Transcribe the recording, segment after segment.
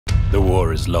The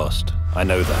war is lost. I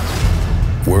know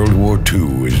that. World War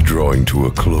II is drawing to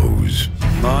a close.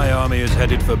 My army is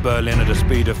headed for Berlin at a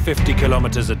speed of 50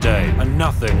 kilometers a day, and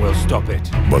nothing will stop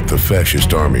it. But the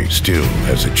fascist army still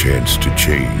has a chance to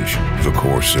change the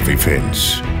course of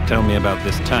events. Tell me about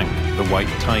this tank, the White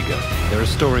Tiger. There are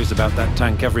stories about that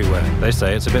tank everywhere. They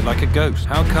say it's a bit like a ghost.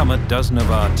 How come a dozen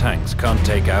of our tanks can't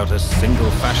take out a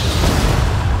single fascist?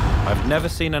 I've never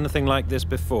seen anything like this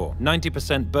before.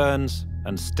 90% burns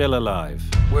and still alive.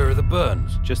 Where are the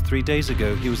burns? Just 3 days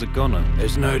ago, he was a goner.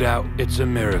 There's no doubt it's a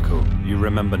miracle. You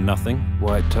remember nothing?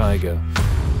 White Tiger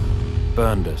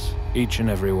burned us, each and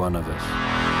every one of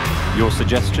us. Your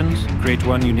suggestions? Create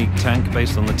one unique tank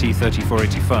based on the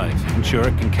T-3485. Ensure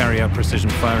it can carry out precision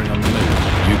firing on the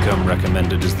move. You come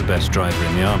recommended as the best driver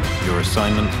in the army. Your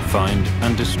assignment, find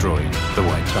and destroy the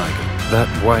White Tiger. That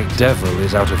white devil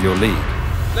is out of your league.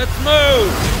 Let's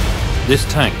move! This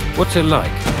tank, what's it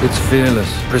like? It's fearless,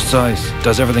 precise,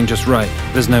 does everything just right.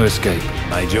 There's no escape.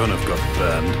 Naydenov got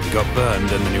burned. He got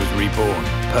burned and then he was reborn.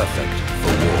 Perfect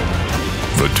for war.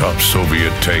 The top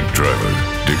Soviet tank driver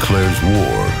declares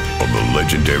war on the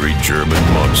legendary German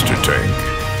monster tank.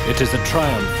 It is a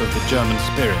triumph of the German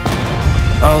spirit.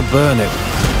 I'll burn it.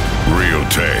 Real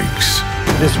tanks.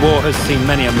 This war has seen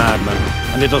many a madman,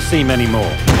 and it'll see many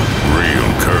more. Real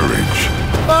courage.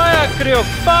 Fire, Kryov,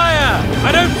 fire!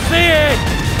 I don't see it!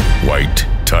 White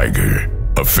Tiger,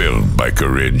 a film by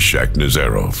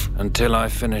Shakhnazarov. Until I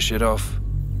finish it off,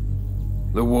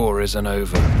 the war isn't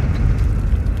over.